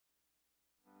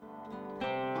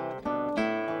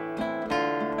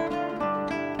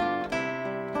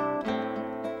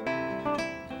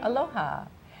Aloha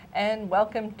and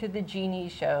welcome to the Genie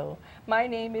Show. My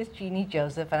name is Genie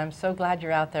Joseph and I'm so glad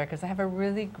you're out there because I have a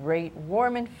really great,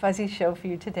 warm and fuzzy show for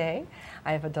you today.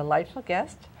 I have a delightful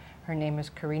guest. Her name is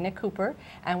Carina Cooper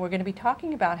and we're going to be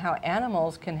talking about how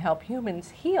animals can help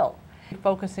humans heal,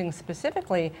 focusing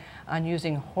specifically on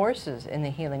using horses in the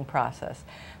healing process.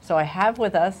 So I have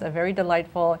with us a very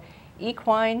delightful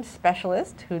equine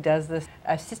specialist who does this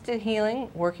assisted healing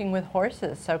working with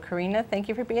horses. So Carina, thank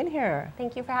you for being here.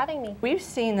 Thank you for having me. We've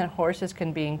seen that horses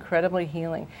can be incredibly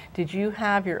healing. Did you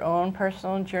have your own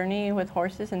personal journey with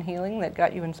horses and healing that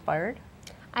got you inspired?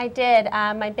 I did.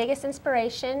 My biggest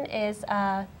inspiration is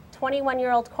a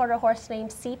 21-year-old quarter horse named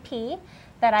CP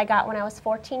that I got when I was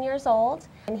 14 years old.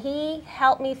 And he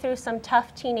helped me through some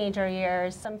tough teenager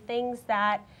years, some things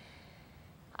that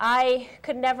I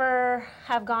could never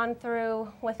have gone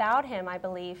through without him, I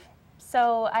believe.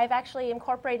 So I've actually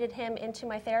incorporated him into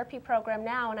my therapy program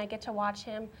now, and I get to watch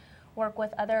him work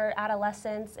with other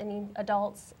adolescents and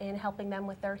adults in helping them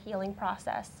with their healing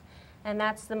process. And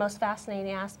that's the most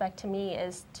fascinating aspect to me,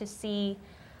 is to see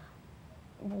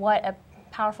what a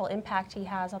powerful impact he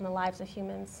has on the lives of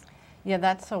humans. Yeah,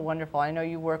 that's so wonderful. I know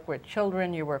you work with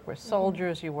children, you work with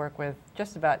soldiers, you work with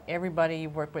just about everybody. You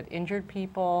work with injured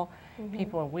people,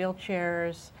 people in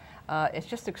wheelchairs. It's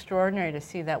just extraordinary to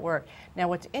see that work. Now,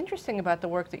 what's interesting about the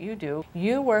work that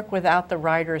you work without the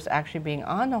riders actually being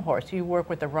on the horse. You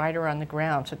work with the rider on the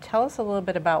ground. So tell us a little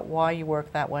bit about why you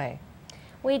work that way.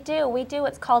 We do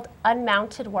what's called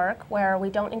unmounted work, where we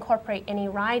don't incorporate any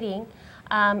riding.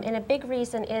 And a big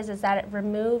reason is that it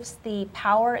removes the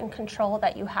power and control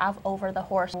that you have over the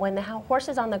horse. When the horse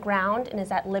is on the ground and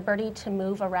is at liberty to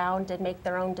move around and make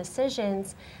their own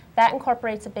decisions, that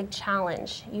incorporates a big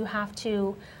challenge. You have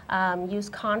to use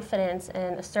confidence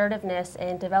and assertiveness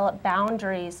and develop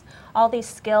boundaries, all these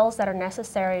skills that are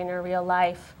necessary in your real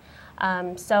life.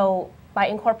 So by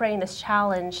incorporating this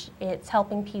challenge, it's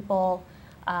helping people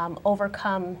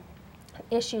overcome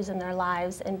issues in their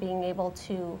lives and being able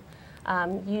to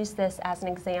use this as an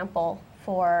example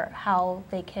for how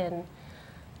they can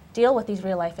deal with these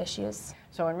real life issues.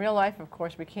 So in real life, of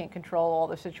course, we can't control all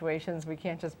the situations. We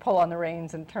can't just pull on the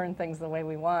reins and turn things the way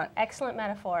we want. Excellent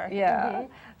metaphor. Yeah.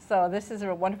 So this is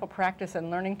a wonderful practice in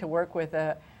learning to work with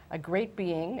a great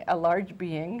being, a large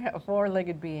being, a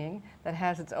four-legged being that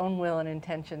has its own will and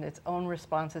intention, its own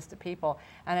responses to people.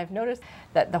 And I've noticed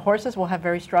that the horses will have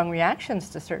very strong reactions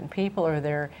to certain people or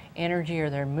their energy or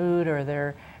their mood or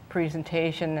their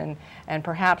presentation, and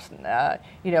perhaps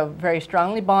you know, very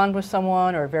strongly bond with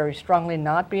someone or very strongly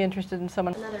not be interested in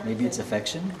someone. Maybe it's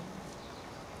affection.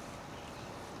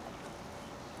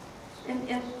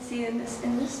 And see, in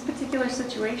this particular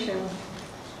situation,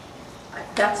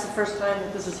 that's the first time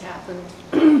that this has happened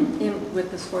with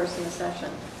this horse in a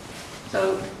session.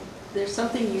 So there's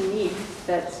something unique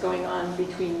that's going on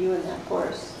between you and that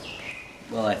horse.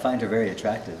 Well, I find her very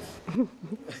attractive. Maybe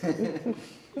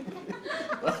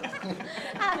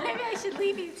I should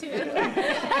leave you two.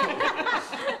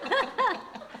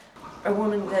 A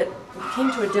woman that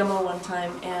came to a demo one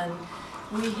time, and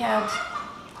we had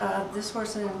this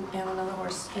horse and another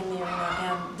horse in the arena,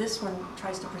 and this one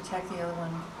tries to protect the other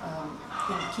one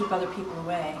and keep other people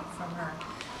away from her.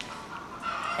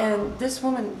 And this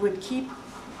woman would keep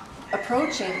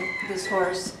approaching this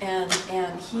horse, and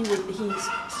he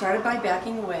started by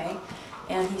backing away,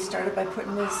 and he started by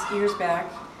putting his ears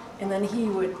back, and then he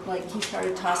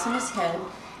started tossing his head,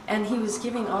 and he was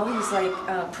giving all these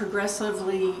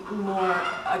progressively more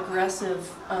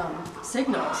aggressive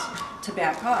signals to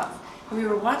back off. And we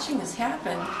were watching this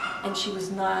happen, and she was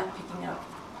not picking up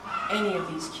any of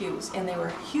these cues, and they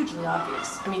were hugely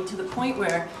obvious. I mean, to the point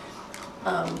where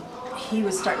he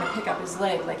was starting to pick up his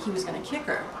leg, like he was going to kick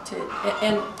her.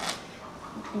 And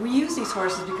we use these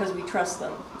horses because we trust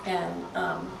them. And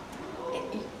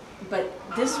but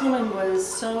this woman was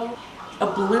so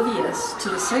oblivious to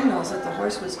the signals that the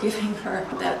horse was giving her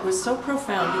that was so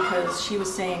profound, because she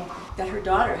was saying that her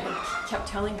daughter had kept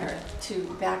telling her to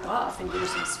back off and give her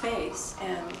some space,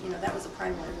 and you know, that was a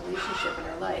primary relationship in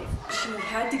her life. She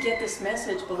had to get this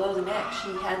message below the neck.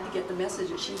 She had to get the message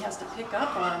that she has to pick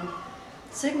up on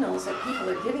signals that people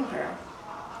are giving her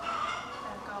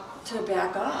to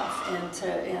back off and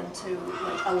to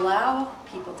like allow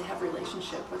people to have a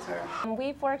relationship with her.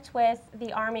 We've worked with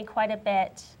the Army quite a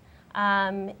bit,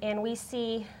 and we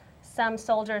see some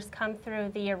soldiers come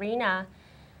through the arena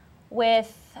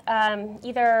with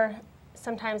either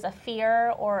sometimes a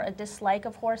fear or a dislike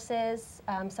of horses.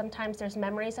 Sometimes there's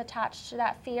memories attached to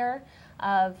that fear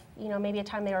of, you know, maybe a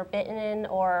time they were bitten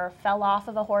or fell off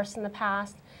of a horse in the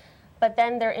past. But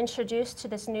then they're introduced to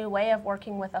this new way of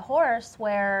working with a horse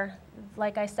where,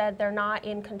 like I said, they're not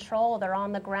in control, they're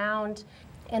on the ground,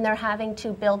 and they're having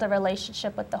to build a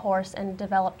relationship with the horse and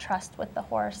develop trust with the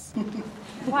horse.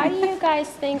 Why do you guys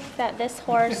think that this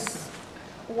horse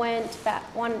wanted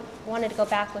to go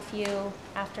back with you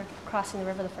after crossing the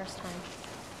river the first time?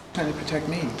 Trying to protect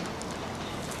me.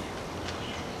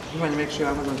 He wanted to make sure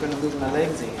I wasn't going to lose my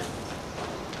legs again.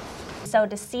 So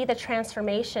to see the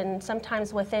transformation,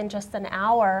 sometimes within just an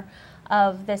hour,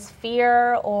 of this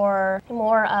fear or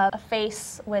more of a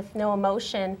face with no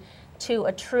emotion to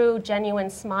a true, genuine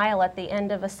smile at the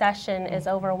end of a session is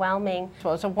overwhelming.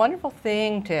 Well, it's a wonderful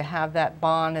thing to have that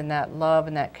bond and that love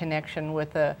and that connection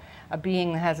with a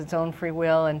being that has its own free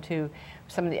will, and to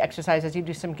some of the exercises, you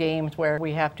do some games where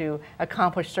we have to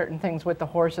accomplish certain things with the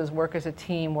horses, work as a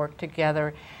team, work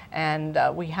together, and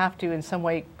we have to in some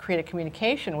way create a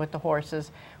communication with the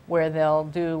horses where they'll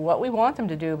do what we want them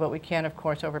to do, but we can't of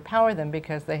course overpower them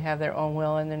because they have their own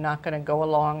will and they're not going to go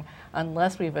along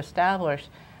unless we've established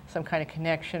some kind of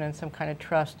connection and some kind of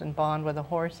trust and bond with the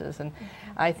horses. And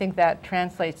I think that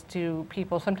translates to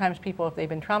people. Sometimes people, if they've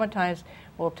been traumatized,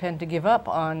 will tend to give up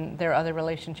on their other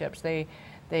relationships. They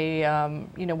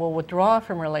will withdraw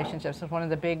from relationships. It's one of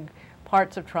the big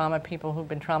parts of trauma. People who've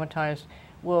been traumatized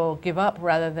will give up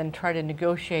rather than try to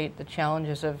negotiate the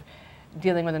challenges of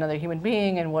dealing with another human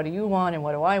being and what do you want and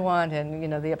what do I want, and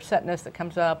the upsetness that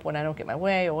comes up when I don't get my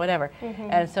way or whatever.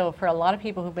 And so for a lot of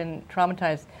people who've been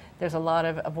traumatized, there's a lot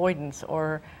of avoidance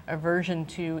or aversion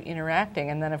to interacting,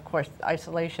 and then of course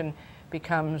isolation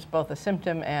becomes both a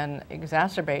symptom and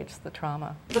exacerbates the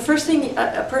trauma. The first thing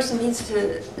a person needs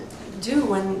to do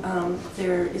when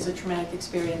there is a traumatic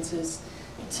experience is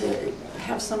to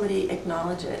have somebody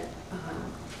acknowledge it.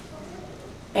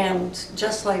 And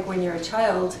just like when you're a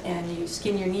child and you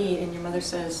skin your knee and your mother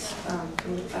says,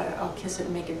 I'll kiss it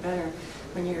and make it better,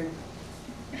 when you're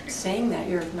saying that,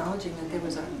 you're acknowledging that there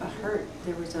was a hurt,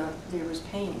 there was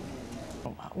pain.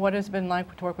 What has it been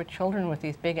like to work with children with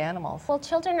these big animals? Well,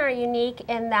 children are unique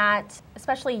in that,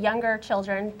 especially younger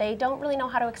children, they don't really know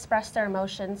how to express their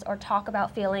emotions or talk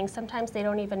about feelings. Sometimes they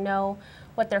don't even know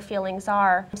what their feelings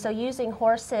are. So using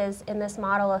horses in this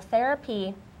model of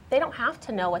therapy, they don't have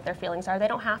to know what their feelings are. They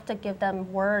don't have to give them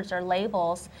words or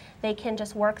labels. They can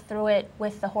just work through it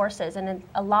with the horses. And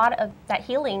a lot of that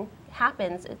healing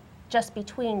happens just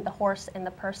between the horse and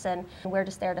the person. We're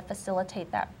just there to facilitate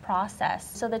that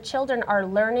process. So the children are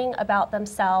learning about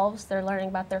themselves, they're learning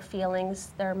about their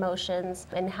feelings, their emotions,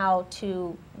 and how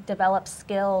to develop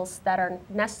skills that are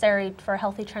necessary for a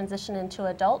healthy transition into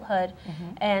adulthood.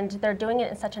 And they're doing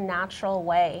it in such a natural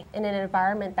way, in an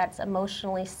environment that's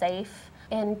emotionally safe,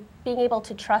 and being able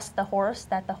to trust the horse,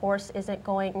 that the horse isn't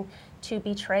going to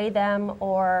betray them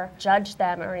or judge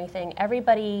them or anything.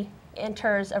 Everybody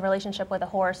enters a relationship with a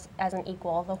horse as an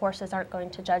equal. The horses aren't going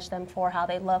to judge them for how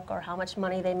they look or how much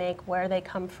money they make, where they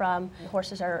come from. The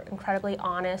horses are incredibly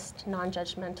honest,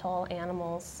 non-judgmental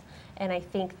animals. And I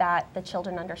think that the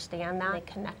children understand that. They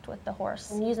connect with the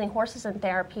horse. And using horses in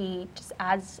therapy just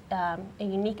adds a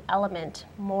unique element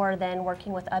more than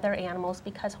working with other animals,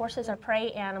 because horses are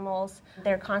prey animals.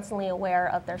 They're constantly aware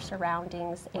of their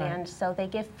surroundings, and so they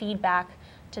give feedback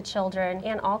to children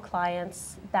and all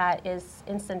clients that is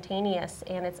instantaneous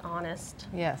and it's honest.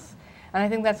 Yes. And I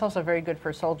think that's also very good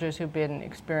for soldiers who've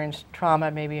experienced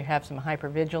trauma, maybe have some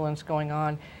hypervigilance going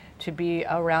on, to be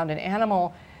around an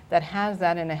animal that has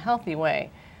that in a healthy way.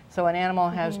 So an animal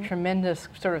has tremendous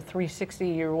sort of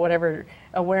 360 or whatever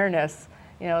awareness.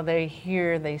 They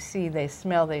hear, they see, they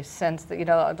smell, they sense,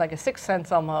 like a sixth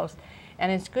sense almost.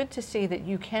 And it's good to see that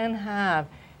you can have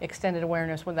extended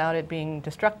awareness without it being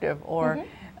destructive or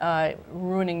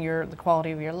ruining the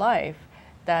quality of your life.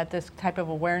 That this type of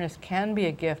awareness can be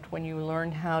a gift when you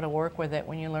learn how to work with it,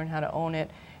 when you learn how to own it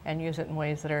and use it in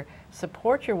ways that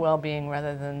support your well-being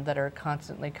rather than that are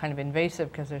constantly kind of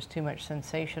invasive because there's too much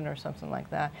sensation or something like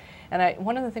that. And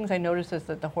one of the things I noticed is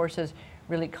that the horses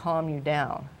really calm you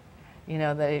down.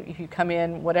 That if you come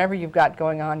in, whatever you've got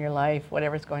going on in your life,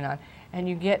 whatever's going on, and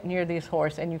you get near these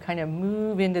horse and you kind of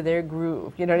move into their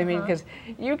groove, you know what I mean? Because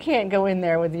you can't go in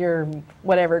there with your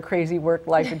whatever crazy work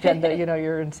life agenda,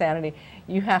 your insanity.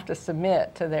 You have to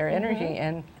submit to their energy,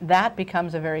 and that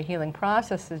becomes a very healing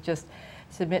process, is just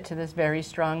submit to this very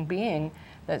strong being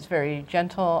that's very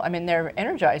gentle. I mean, they're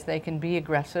energized. They can be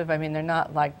aggressive. I mean, they're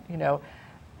not like,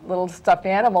 little stuffed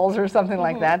animals or something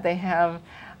like that. They have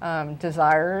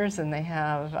desires and they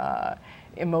have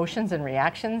emotions and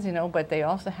reactions, but they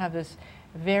also have this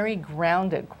very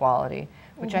grounded quality,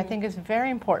 which I think is very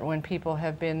important when people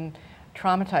have been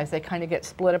traumatized. They kind of get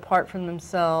split apart from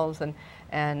themselves and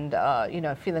you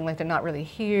know, feeling like they're not really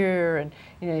here, and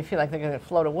you know, you feel like they're going to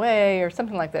float away or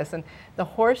something like this. And the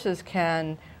horses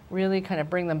can really kind of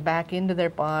bring them back into their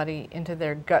body, into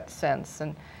their gut sense.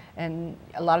 And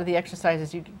a lot of the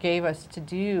exercises you gave us to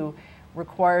do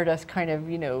required us kind of,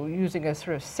 you know, using a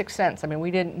sort of sixth sense. I mean,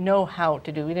 we didn't know how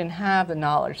to do, we didn't have the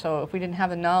knowledge. So if we didn't have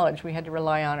the knowledge, we had to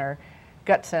rely on our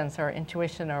gut sense, our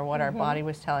intuition, or what our body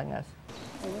was telling us.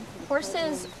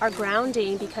 Horses are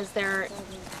grounding because they're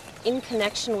in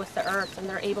connection with the earth, and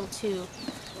they're able to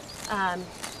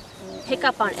pick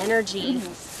up on energy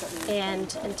and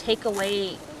take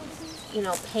away, you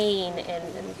know, pain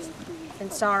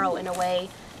and sorrow in a way,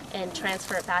 and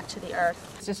transfer it back to the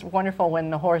earth. It's just wonderful when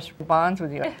the horse bonds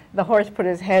with you. The horse put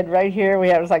his head right here.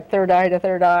 It was like third eye to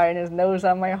third eye, and his nose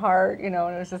on my heart, you know,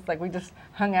 and it was just like we just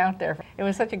hung out there. It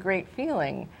was such a great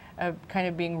feeling of kind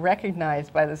of being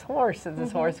recognized by this horse, that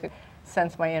this horse could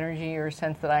sense my energy or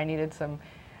sense that I needed some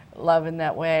love in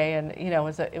that way. And, you know,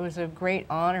 it was a great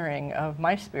honoring of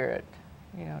my spirit,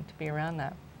 you know, to be around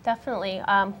that. Definitely.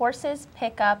 Horses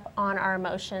pick up on our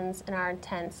emotions and our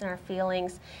intents and our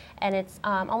feelings, and it's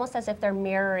almost as if they're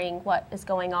mirroring what is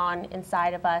going on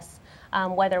inside of us.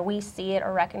 Whether we see it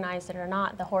or recognize it or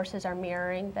not, the horses are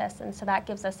mirroring this, and so that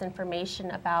gives us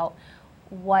information about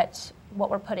what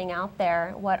we're putting out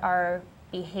there, what our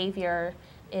behavior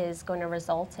is going to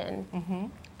result in.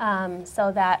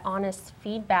 So that honest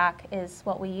feedback is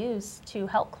what we use to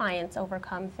help clients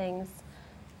overcome things.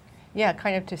 Yeah,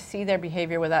 kind of to see their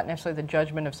behavior without necessarily the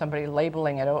judgment of somebody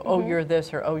labeling it, oh, you're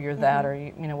this, or oh, you're that, or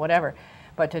you know, whatever.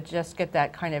 But to just get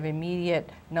that kind of immediate,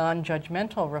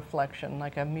 non-judgmental reflection,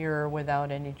 like a mirror without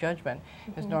any judgment.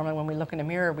 Because normally when we look in a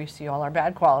mirror, we see all our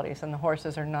bad qualities, and the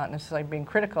horses are not necessarily being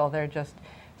critical, they're just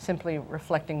simply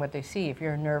reflecting what they see. If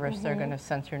you're nervous, they're going to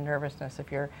sense your nervousness.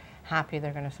 If you're happy,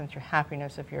 they're going to sense your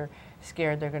happiness. If you're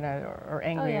scared, they're going to, or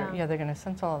angry, yeah, they're going to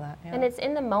sense all of that. Yeah. And it's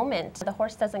in the moment. The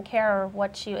horse doesn't care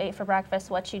what you ate for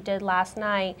breakfast, what you did last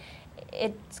night.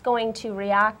 It's going to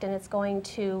react, and it's going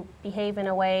to behave in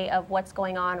a way of what's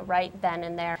going on right then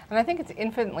and there. And I think it's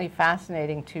infinitely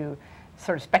fascinating to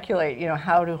sort of speculate, you know,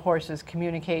 how do horses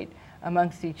communicate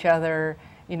amongst each other?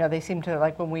 You know, they seem to,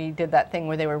 like when we did that thing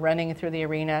where they were running through the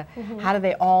arena, how do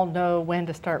they all know when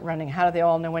to start running? How do they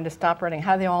all know when to stop running?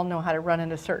 How do they all know how to run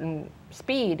at a certain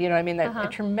speed? You know what I mean? That a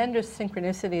tremendous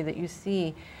synchronicity that you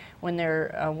see when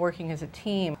they're working as a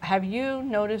team. Have you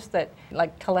noticed that,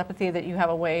 like telepathy, that you have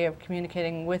a way of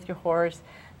communicating with your horse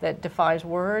that defies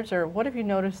words, or what have you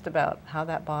noticed about how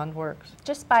that bond works?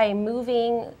 Just by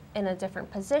moving in a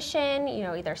different position, you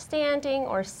know, either standing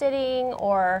or sitting,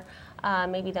 or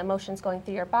maybe the emotions going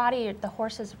through your body, the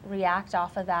horses react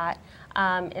off of that.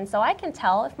 And so I can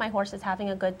tell if my horse is having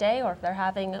a good day, or if they're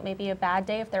having maybe a bad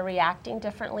day, if they're reacting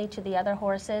differently to the other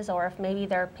horses, or if maybe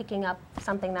they're picking up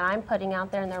something that I'm putting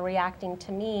out there and they're reacting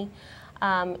to me.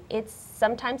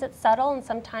 Sometimes it's subtle, and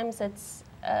sometimes it's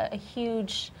a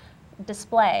huge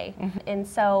display. And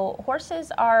so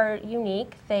horses are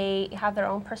unique. They have their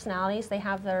own personalities, they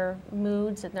have their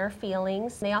moods and their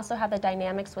feelings. They also have the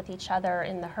dynamics with each other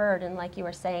in the herd, and like you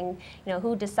were saying, you know,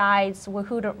 who decides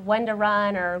when to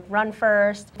run or run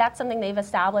first. That's something they've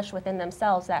established within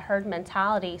themselves, that herd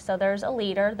mentality. So there's a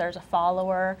leader, there's a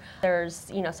follower,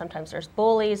 there's, you know, sometimes there's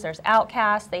bullies, there's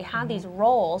outcasts. They have these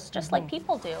roles just like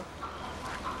people do.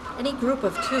 Any group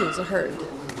of two is a herd,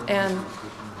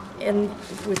 and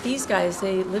with these guys,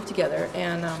 they live together,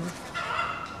 and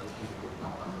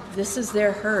this is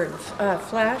their herd.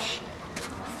 Flash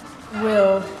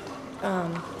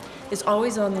is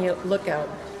always on the lookout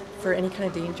for any kind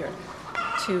of danger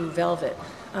to Velvet,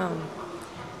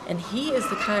 and he is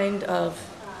the kind of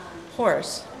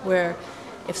horse where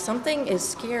if something is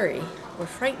scary or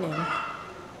frightening,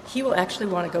 he will actually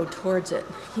want to go towards it.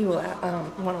 He will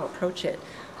want to approach it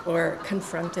or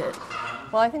confront it.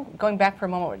 Well, I think going back for a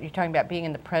moment, what you're talking about being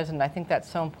in the present, I think that's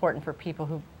so important for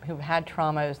people who've had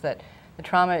trauma, is that the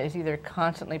trauma is either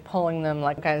constantly pulling them,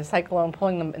 like kind of cyclone,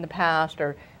 pulling them in the past,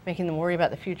 or making them worry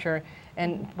about the future.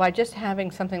 And by just having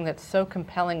something that's so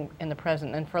compelling in the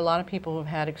present, and for a lot of people who've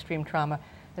had extreme trauma,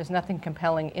 there's nothing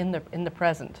compelling in the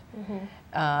present.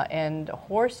 And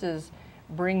horses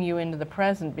bring you into the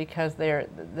present because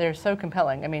they're so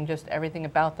compelling. I mean, just everything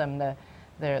about them, the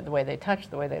way they touch,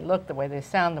 the way they look, the way they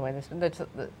sound, the way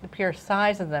the pure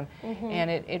size of them, and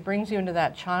it brings you into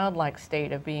that childlike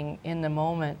state of being in the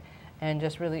moment and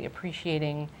just really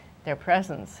appreciating their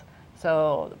presence.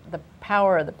 So the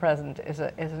power of the present is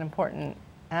an important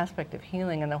aspect of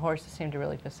healing, and the horses seem to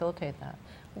really facilitate that.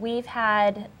 We've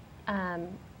had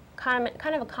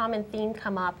kind of a common theme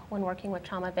come up when working with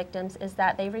trauma victims, is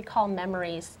that they recall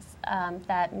memories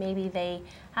that maybe they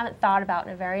haven't thought about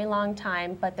in a very long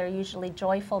time, but they're usually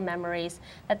joyful memories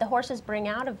that the horses bring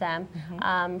out of them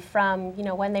from, you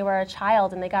know, when they were a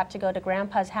child and they got to go to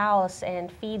grandpa's house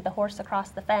and feed the horse across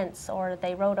the fence, or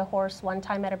they rode a horse one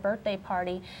time at a birthday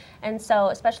party. And so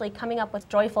especially coming up with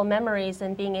joyful memories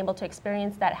and being able to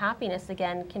experience that happiness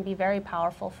again can be very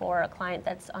powerful for a client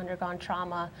that's undergone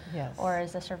trauma or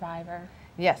is a survivor.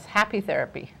 Yes, happy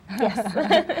therapy. Yes.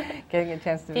 Getting a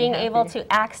chance to being be happy. able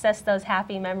to access those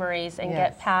happy memories and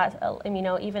get past, you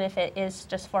know, even if it is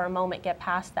just for a moment, get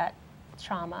past that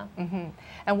trauma.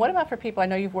 And what about for people, I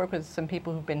know you've worked with some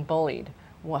people who've been bullied.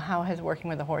 Well, how has working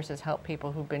with the horses helped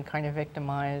people who've been kind of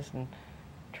victimized and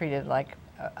treated like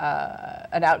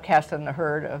an outcast in the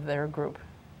herd of their group?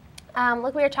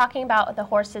 Like we were talking about the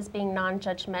horses being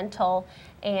non-judgmental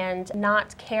and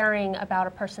not caring about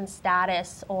a person's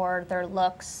status or their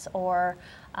looks or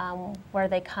where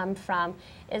they come from,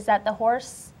 is that the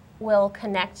horse will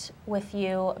connect with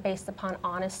you based upon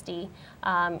honesty.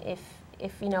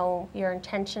 If you know your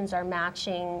intentions are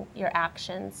matching your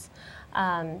actions.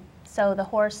 So the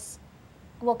horse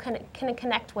will can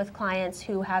connect with clients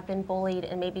who have been bullied,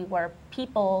 and maybe where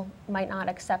people might not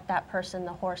accept that person,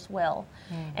 the horse will.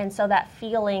 And so that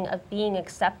feeling of being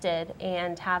accepted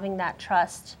and having that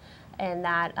trust and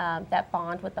that that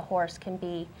bond with the horse can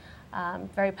be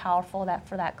very powerful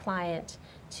for that client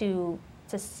to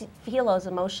feel those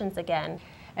emotions again.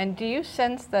 And do you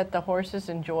sense that the horses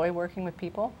enjoy working with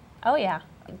people? Oh yeah,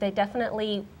 they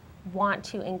definitely want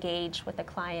to engage with the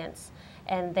clients.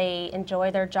 And they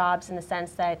enjoy their jobs in the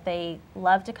sense that they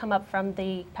love to come up from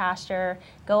the pasture,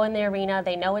 go in the arena,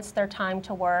 they know it's their time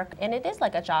to work, and it is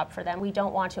like a job for them. We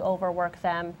don't want to overwork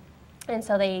them. And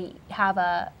so they have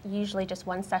usually just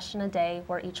one session a day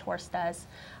where each horse does,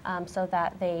 so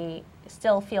that they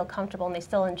still feel comfortable and they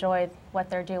still enjoy what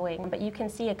they're doing. But you can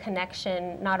see a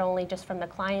connection not only just from the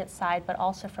client's side, but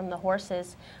also from the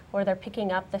horses, where they're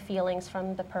picking up the feelings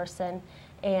from the person,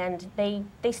 and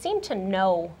they seem to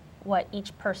know what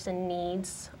each person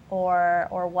needs or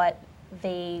what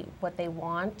they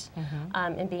want,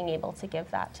 and being able to give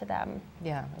that to them.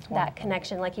 Yeah, that's wonderful. That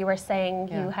connection, like you were saying,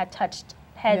 you had touched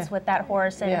heads with that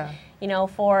horse, and you know,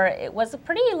 it was a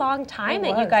pretty long time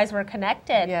that you guys were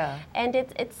connected. And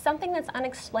it's something that's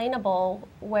unexplainable,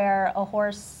 where a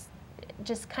horse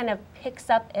just kind of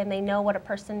picks up and they know what a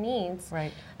person needs.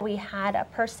 Right. We had a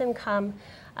person come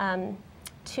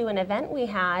to an event we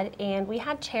had, and we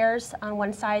had chairs on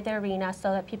one side of the arena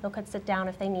so that people could sit down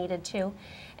if they needed to.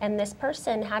 And this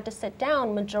person had to sit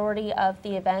down majority of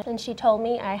the event, and she told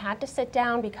me I had to sit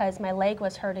down because my leg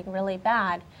was hurting really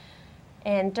bad.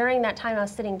 And during that time I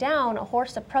was sitting down, a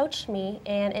horse approached me,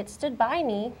 and it stood by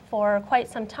me for quite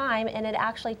some time, and it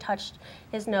actually touched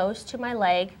his nose to my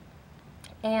leg.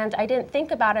 And I didn't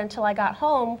think about it until I got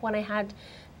home, when I had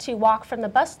to walk from the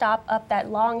bus stop up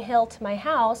that long hill to my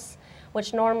house,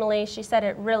 which normally, she said,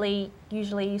 it really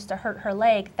usually used to hurt her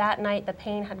leg. That night the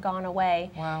pain had gone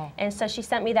away. Wow. And so she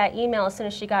sent me that email as soon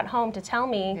as she got home to tell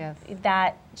me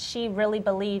that she really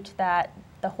believed that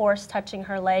the horse touching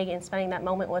her leg and spending that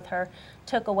moment with her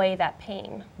took away that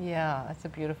pain. Yeah, that's a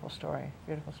beautiful story,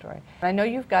 beautiful story. I know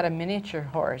you've got a miniature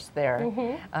horse there,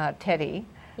 Teddy.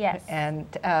 Yes. And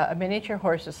a miniature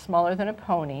horse is smaller than a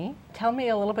pony. Tell me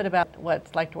a little bit about what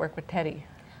it's like to work with Teddy.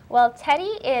 Well,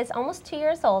 Teddy is almost 2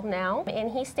 years old now, and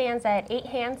he stands at 8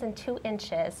 hands and 2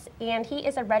 inches. And he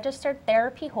is a registered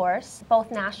therapy horse,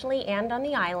 both nationally and on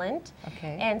the island.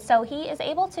 Okay. And so he is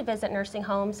able to visit nursing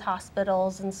homes,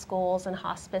 hospitals, and schools, and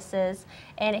hospices.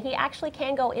 And he actually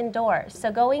can go indoors.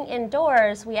 So going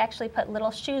indoors, we actually put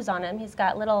little shoes on him. He's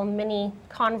got little mini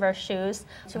Converse shoes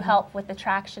to help with the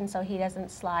traction so he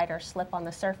doesn't slide or slip on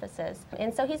the surfaces.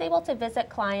 And so he's able to visit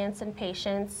clients and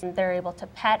patients. And they're able to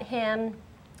pet him.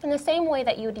 In the same way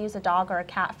that you would use a dog or a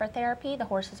cat for therapy, the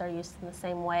horses are used in the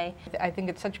same way. I think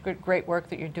it's such great work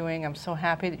that you're doing. I'm so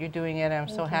happy that you're doing it. I'm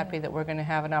so happy that we're going to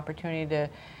have an opportunity to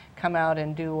come out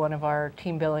and do one of our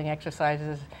team building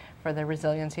exercises for the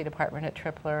resiliency department at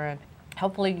Tripler. And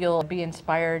hopefully you'll be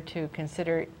inspired to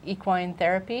consider equine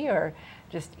therapy or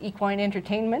just equine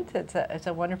entertainment. It's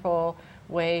a wonderful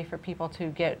way for people to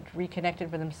get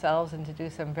reconnected with themselves and to do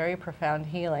some very profound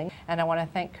healing. And I want to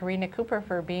thank Carina Cooper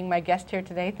for being my guest here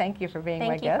today. Thank you for being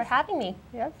my guest. Thank you for having me.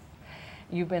 Yes.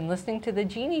 You've been listening to The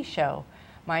Genie Show.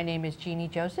 My name is Genie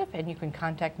Joseph, and you can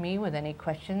contact me with any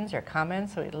questions or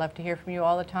comments. We'd love to hear from you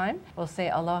all the time. We'll say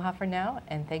aloha for now,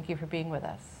 and thank you for being with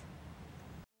us.